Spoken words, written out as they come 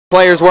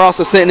Players, we're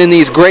also sitting in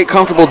these great,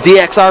 comfortable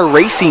DXR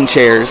racing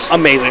chairs.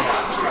 Amazing.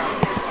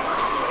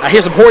 I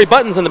hear some Hori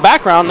buttons in the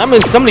background. That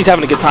means somebody's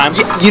having a good time.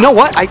 You know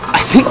what? I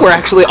think we're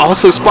actually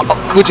also,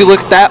 would you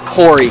look at that?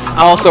 Hori,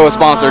 also a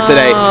sponsor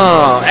today.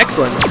 Oh,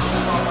 excellent.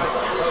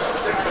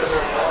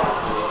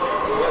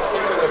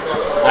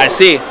 I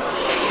see.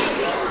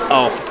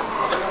 Oh.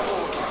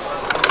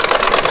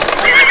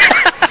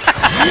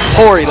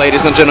 Hori,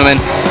 ladies and gentlemen.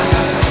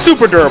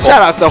 Super durable.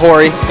 Shout outs to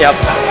Hori. Yep.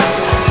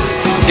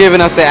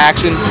 Giving us the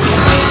action.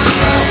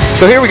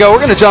 So here we go. We're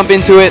going to jump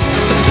into it.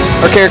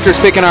 Our character's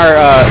picking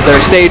their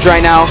stage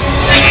right now.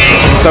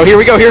 So here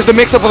we go. Here's the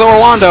mix-up with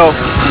Orwando.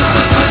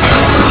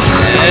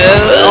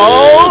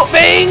 Oh,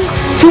 Fang!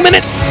 2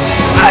 minutes.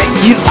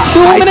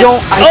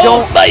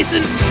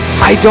 Bison.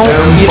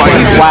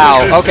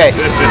 Wow. Okay.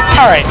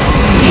 All right.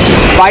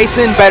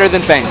 Bison better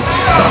than Fang.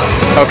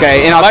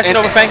 Okay. Bison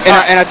over Fang.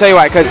 And I'll tell you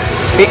why. Because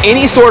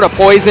any sort of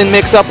poison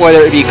mix-up,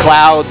 whether it be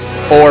Cloud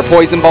or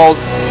Poison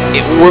Balls,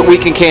 we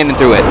can cannon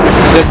through it.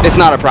 It's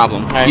not a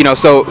problem. Right. You know,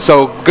 so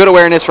good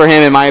awareness for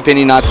him, in my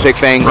opinion, not to pick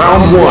Fang.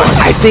 Round 1.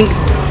 I think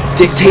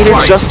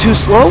Dictator's just too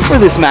slow for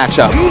this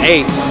matchup.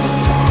 Hey,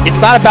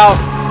 it's not about.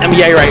 I mean,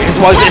 yeah, you're right. As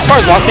far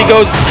as launch speed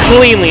goes, it's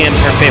cleanly in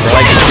her favor.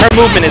 Like, her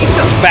movement is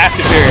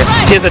vastly superior.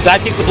 He has the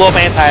dive kicks to blow up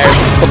anti-air,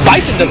 but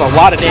Bison does a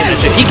lot of damage.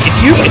 If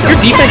your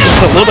defense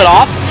is a little bit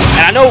off,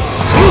 and I know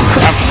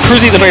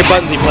KRUZEE's a very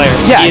buttonsy player.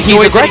 Yeah, he's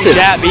aggressive.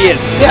 Jab, he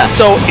is. Yeah.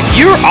 So if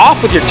you're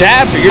off with your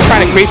jabs, or you're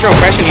trying to create your own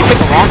pressure, and you pick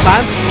the wrong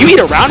time, you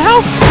eat a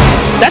roundhouse.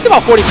 That's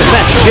about 40%.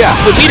 Yeah.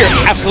 The leader,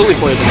 absolutely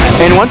 40%.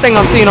 And one thing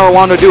I'm seeing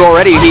Orwando do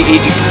already,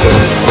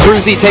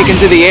 KRUZEE taken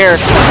to the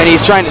air, and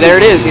he's trying to, there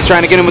it is, he's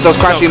trying to get him with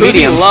those crouching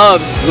mediums.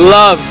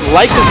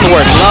 Likes isn't the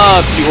word,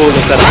 loves to do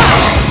hooligan setup.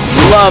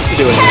 Loves to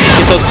do it.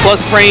 Get those plus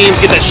frames,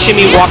 get that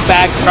shimmy, walk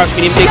back, crouch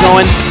medium kick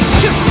going.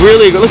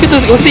 Really good. Look at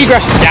this, look at the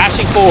aggression,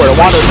 dashing forward.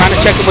 Orwando trying to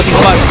check him with these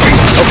buttons.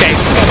 Okay,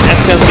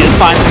 that's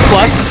fine.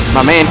 Plus.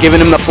 My man giving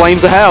him the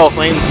flames of hell.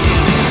 Flames.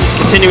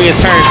 Continuing his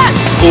turn.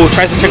 Ooh,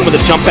 tries to check him with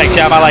a jump back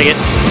jab. I like it.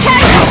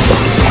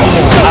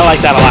 I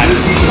like that a lot.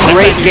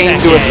 Great game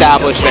to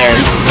establish there.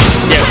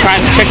 Yeah,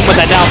 trying to check him with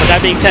that down, but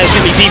that being said, it's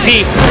going to be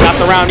DP. Not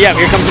the round. Yeah,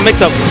 here comes the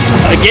mix-up.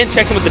 Again,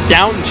 checks him with the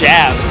down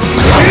jab.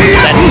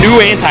 That new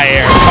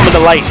anti-air. Come with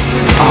the light.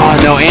 Oh,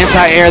 no,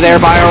 anti-air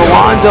there by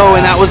Orwando,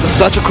 and that was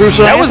such a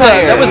crucial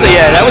anti-air. That was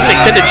an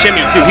extended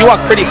shimmy, too. He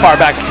walked pretty far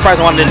back. I'm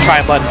surprised Orwando didn't try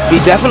it, but he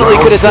definitely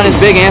could have done his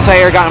big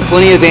anti-air, gotten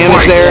plenty of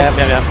damage there.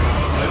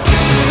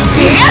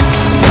 Yeah.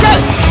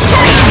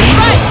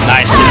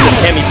 Nice.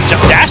 He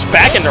dash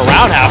back into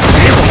roundhouse.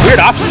 Here's some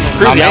weird options from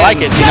KRUZEE. I like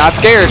it. He's not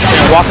scared.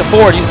 Walking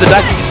forward, uses the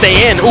duck to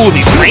stay in. Ooh,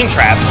 these frame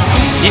traps.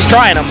 He's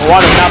trying them.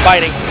 Orwando's not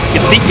biting.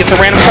 Gets a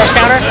random crush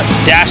counter.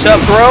 Dash up,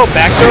 throw,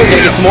 back throw.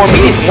 Gonna get some more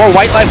meat, some more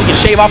white life. We can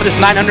shave off of this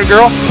 900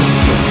 girl.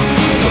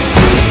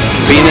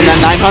 Being in that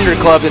 900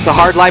 club, it's a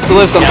hard life to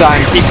live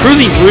sometimes. Yeah.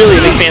 KRUZEE really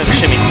a big fan of the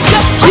shimmy.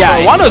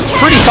 Yeah, Orwando's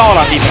pretty solid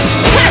on defense.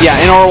 Yeah,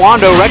 and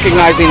Orwando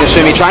recognizing the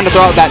shimmy, trying to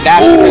throw out that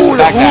dash. Ooh,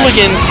 the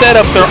hooligan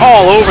setups are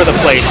all over the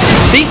place.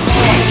 See?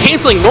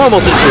 Canceling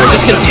normals into it,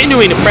 just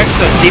continuing to practice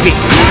DP.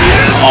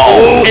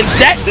 Oh, and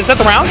is that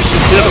the round?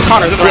 Is that the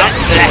Connor? Is that the round?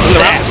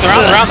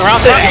 The round.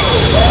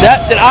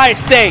 That did I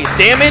say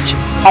damage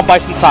on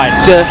Bison's side?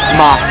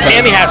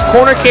 Tammy has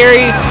corner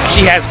carry.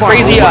 She has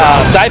crazy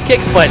dive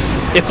kicks, but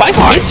if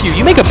Bison hits you,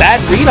 you make a bad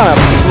read on a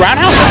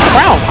roundhouse, that's the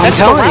round. I'm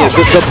telling you,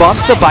 the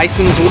buffs to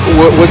Bison's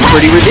was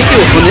pretty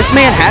ridiculous. When this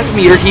man has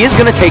meter, he is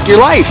going to take your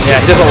life. Yeah,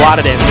 he does a lot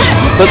of damage.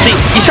 Let's see,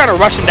 he's trying to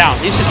rush him down.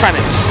 He's just trying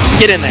to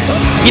get in there.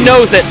 He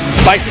knows that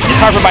Bison,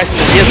 it's hard for Bison.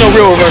 He has no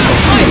real reversal.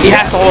 He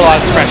has to hold a lot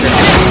of this pressure.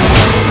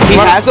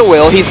 He has a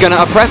will. He's going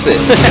to oppress it.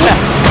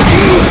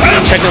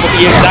 Checking him with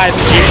the dive,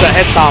 the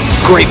head stomp.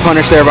 Great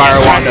punish there by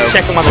Orwando.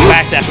 Check him on the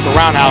back dash with the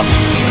roundhouse.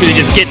 He's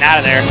just getting out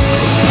of there.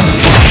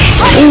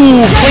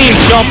 Ooh, clean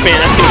jump in.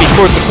 That's going to be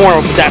towards the corner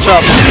with the dash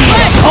up.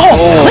 Oh,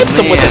 clips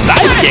him with the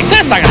dive kick.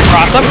 That's not going to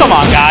cross up. Come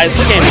on, guys.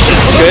 The game is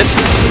just good.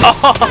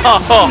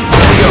 Oh,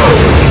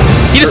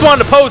 he just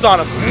wanted to pose on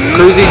him.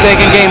 KRUZEE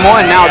taking game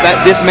one. Now,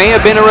 this may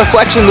have been a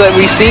reflection that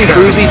we've seen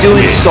KRUZEE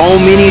doing so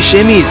many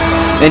shimmies.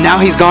 And now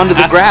he's gone to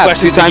the grab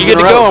 2 times in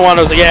a row. You get to go, and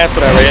Wando's like, yeah, it's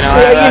whatever.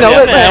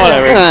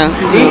 Whatever.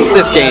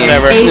 This game.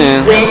 Whatever.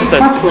 It's just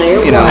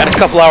had a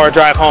couple-hour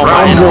drive home.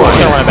 Just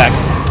going to run it back.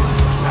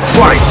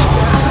 Fight!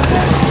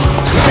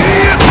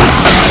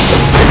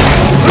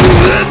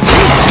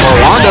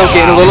 Orwando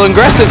getting a little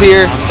aggressive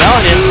here. I'm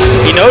telling you,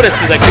 he noticed.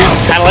 He's like,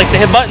 KRUZEE kind of likes to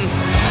hit buttons.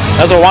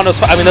 Those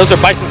are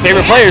Bison's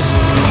favorite players.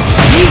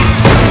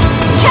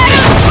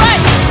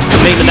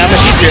 Make it that much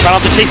easier. If I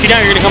don't have to chase you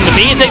down, you're gonna come to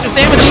me and take this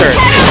damage. Sure.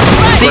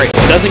 See,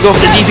 doesn't go for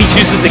the DP,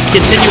 chooses to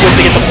continue with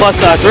to get the plus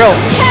drill.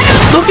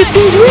 Look at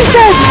these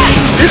resets.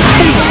 This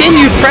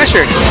continued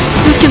pressure.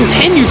 This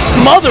continued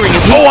smothering.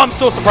 I'm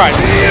so surprised.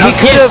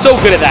 He is so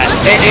good at that.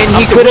 And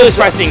he could have really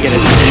surprised he didn't get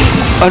it.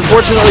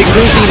 Unfortunately,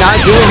 KRUZEE not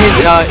doing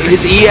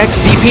his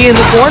EX DP in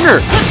the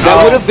corner. That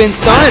would have been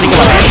stunned.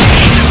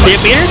 Did he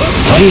have meter?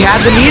 He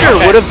had the meter.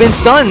 Okay. Would have been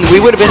stunned.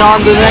 We would have been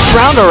on to the next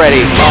round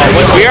already.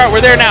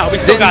 We're there now. We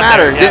still Didn't got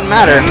matter. that. Didn't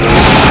matter.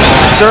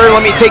 Sir,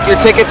 let me take your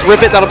tickets.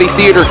 Rip it. That'll be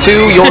theater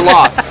 2. Your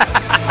loss.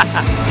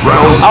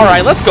 All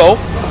right, let's go.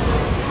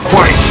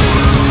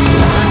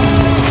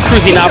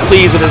 KRUZEE not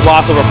pleased with his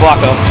loss over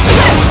Flacco.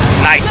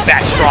 Nice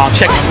back strong.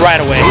 Check it right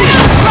away.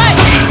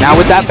 Now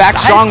with that back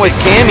strong with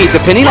Cammy,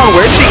 depending on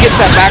where she gets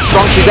that back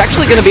strong, she's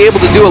actually going to be able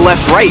to do a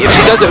left-right. If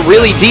she does it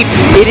really deep,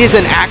 it is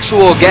an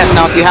actual guess.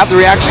 Now if you have the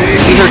reactions to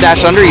see her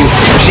dash under you,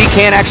 she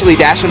can actually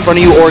dash in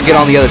front of you or get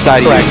on the other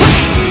side of you.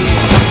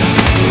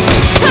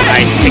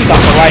 Nice. Takes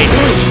off the right.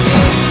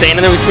 Staying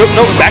in there.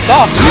 No, backs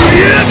off.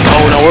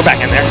 Oh no, we're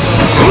back in there.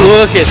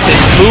 Look at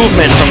this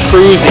movement from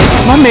KRUZEE.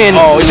 My man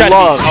loves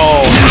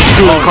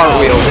doing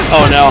cartwheels.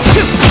 Oh no.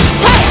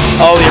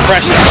 Oh, the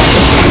impression.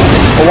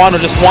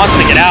 ORWANDO just wants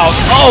to get out.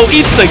 Oh,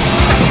 eats the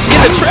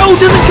trail.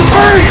 Doesn't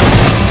convert.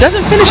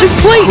 Doesn't finish his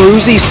plate.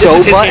 KRUZEE so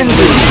buttons.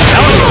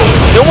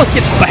 He almost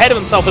gets ahead of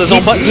himself with his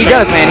own buttons. He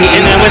does, man.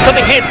 And then when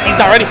something hits, he's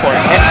not ready for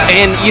it.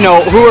 And you know,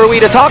 who are we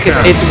to talk?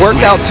 It's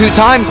worked out 2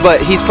 times,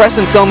 but he's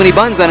pressing so many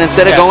buttons that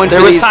instead of going for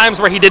there was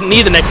times where he didn't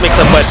need the next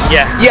mix-up, but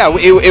yeah. Yeah,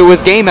 it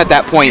was game at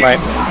that point. Right.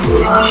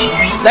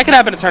 That can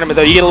happen in a tournament,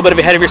 though. You get a little bit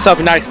ahead of yourself.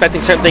 You're not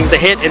expecting certain things to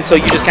hit, and so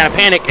you just kind of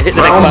panic and hit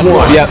the next button.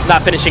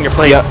 Not finishing your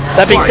play.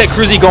 That being said,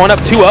 KRUZEE going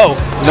up 2-0.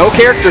 No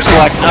character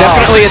select.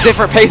 Definitely a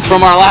different pace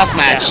from our last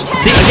match.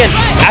 See, again,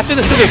 after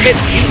the scissors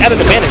hits, he's at an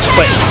advantage,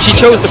 but she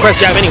chose to press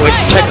jab anyways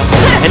to check him.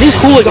 And these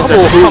hooligans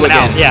are just coming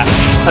out. Yeah.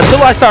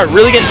 Until I start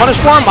really getting punished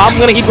for him, I'm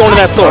going to keep going to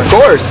that store. Of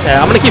course. Yeah,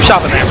 I'm going to keep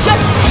shopping there.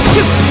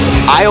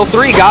 Aisle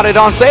 3 got it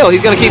on sale.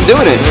 He's going to keep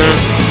doing it.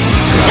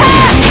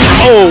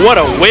 Oh, what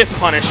a whiff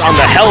punish on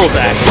the Hell's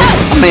Axe.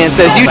 Man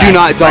says you do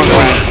not dunk me.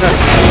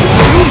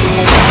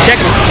 Check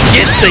him.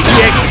 Gets the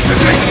kicks.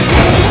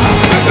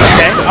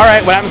 Okay, all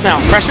right, what happens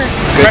now? Pressure?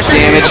 Good Pressure?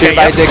 damage here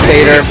by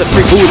Dictator. It's a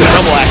ooh, the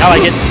double act. I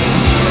like it.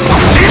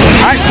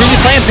 All right,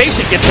 KRUZEE playing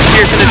patient. Gets the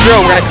Pierce in the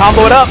drill. We're going to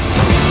combo it up.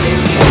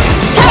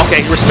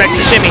 Okay, respects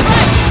the shimmy.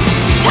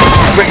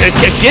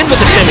 Again with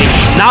the shimmy.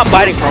 Not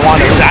biting for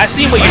ORWANDO. I've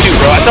seen what you do,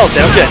 bro. I felt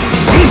it. I'm good.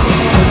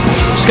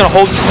 Just going to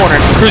hold this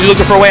corner. KRUZEE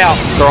looking for a way out.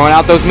 Throwing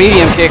out those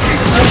medium kicks.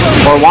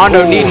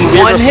 ORWANDO needing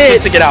 1 hit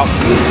to get out.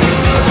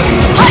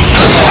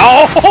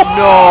 Oh!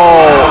 No!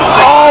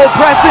 Oh,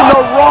 pressing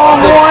the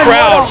wrong one.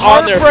 Crowd what a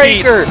on their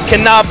feet.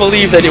 Cannot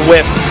believe that it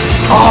whiffed.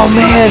 Oh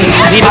man!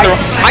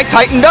 I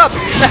tightened up.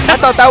 I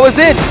thought that was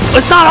it.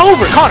 It's not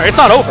over, Connor. It's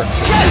not over.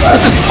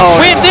 This is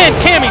within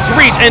Cammy's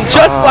reach, and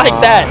just like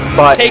that,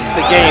 takes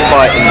the game.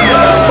 But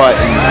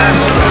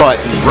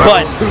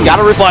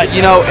gotta respect.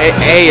 You know,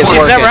 A is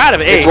She's working. never out of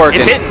it. It's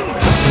working. It's hitting.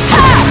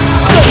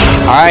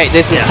 All right,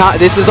 this is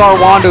this is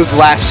ORWANDO's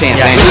last chance,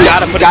 man. He's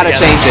got to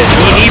change it.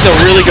 He needs a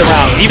really good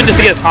round, even just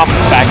to get his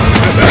confidence back.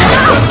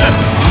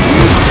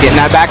 Getting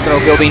that back throw,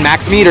 building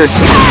max meter.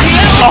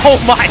 Oh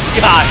my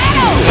God!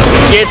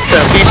 Gets the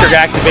feature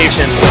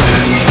activation.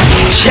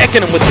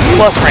 Checking him with his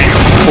plus ranks.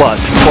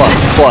 Plus.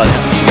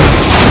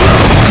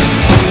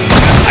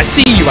 I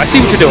see you. I see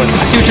what you're doing.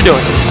 I see what you're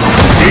doing.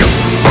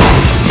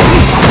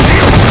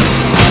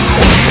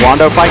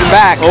 ORWANDO fighting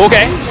back.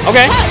 Okay.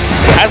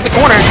 Has the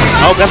corner.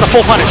 Oh, that's a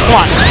full punish. Come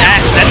on.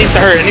 That needs to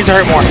hurt. It needs to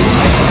hurt more.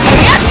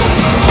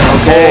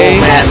 Okay.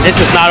 Oh, man, this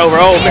is not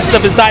over. Oh, messes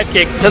up his dive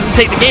kick. Doesn't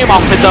take the game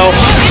off of it, though.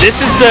 This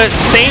is the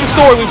same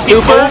story we've seen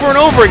over and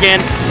over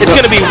again. It's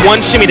going to be 1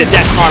 shimmy to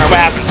death, Connor.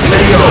 What happens?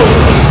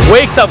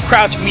 Wakes up,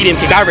 crouch, medium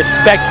kick. I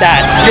respect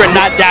that. You're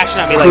not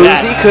dashing at me like that.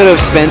 KRUZEE could have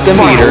spent the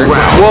meter.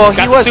 Well,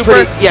 he was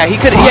pretty. Yeah, he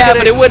could. Yeah,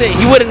 but it wouldn't.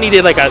 He wouldn't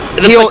needed like a.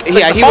 He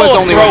was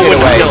only 1 hit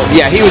away.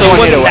 Yeah, he was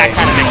 1 hit away. That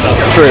kind of mix up.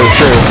 True.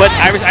 But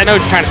I know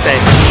what you're trying to say.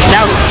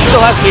 Now he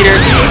still has meter.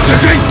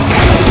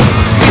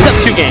 He's up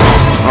 2 games.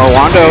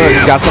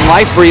 ORWANDO got some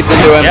life breathed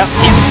into him. Yep,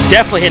 he's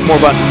definitely hitting more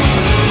buttons.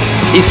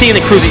 He's seeing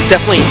the KRUZEE's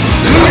definitely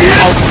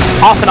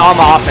off and on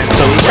the offense,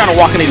 so he's trying to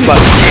walk in these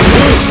buttons.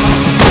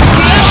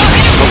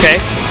 Okay,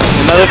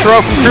 another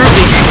throw from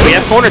KRUZEE. We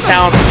have Corner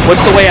Town.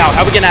 What's the way out?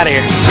 How are we getting out of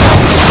here?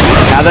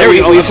 Now that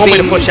we've seen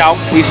push out.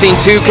 We've seen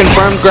 2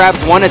 confirmed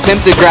grabs, 1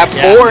 attempted grab,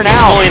 4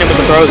 now. Pulling him with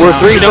the throws. We're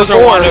 3 for 4.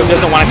 ORWANDO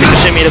doesn't want to take the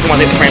shimmy. He doesn't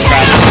want to take the frame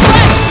trap.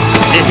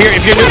 If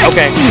you're new,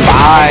 okay.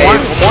 5. One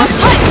more?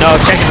 No,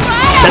 check it.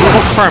 That's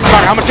confirmed.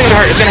 Connor, how much is it gonna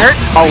hurt? It's gonna hurt?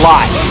 A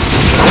lot.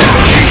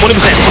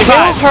 20%.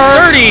 25.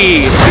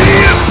 30.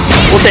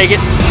 We'll take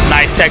it.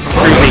 Nice tech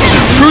from KRUZEE.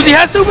 KRUZEE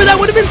has super. That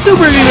would have been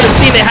super if you would have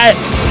seen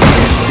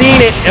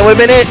it. It would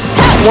have been it.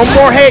 1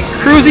 more hit.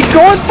 KRUZEE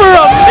going for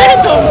a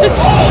minimum.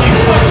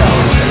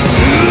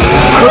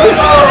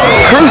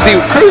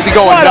 KRUZEE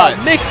going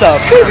nuts. Mix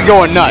up. KRUZEE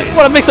going nuts.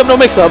 What a mix up, no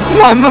mix up.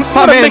 My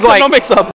man's like, no mix up.